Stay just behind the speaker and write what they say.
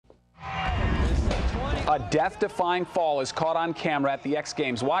A death-defying fall is caught on camera at the X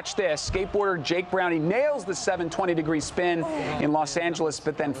Games. Watch this. Skateboarder Jake Brown, he nails the 720-degree spin in Los Angeles,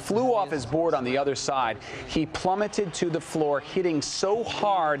 but then flew off his board on the other side. He plummeted to the floor, hitting so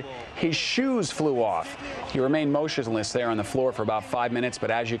hard his shoes flew off. He remained motionless there on the floor for about 5 minutes, but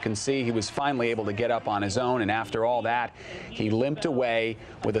as you can see, he was finally able to get up on his own, and after all that, he limped away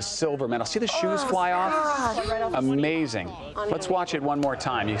with a silver medal. See the shoes fly off? Amazing. Let's watch it one more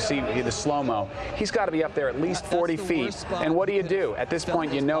time. You see the slow-mo. He's got to be up there at least 40 feet. And what do? At this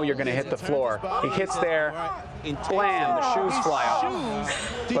point, you know you're going to hit the floor. He hits there, blam, the shoes fly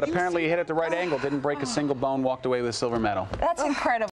off. But apparently he hit at the right angle, didn't break a single bone, walked away with a silver medal. That's incredible.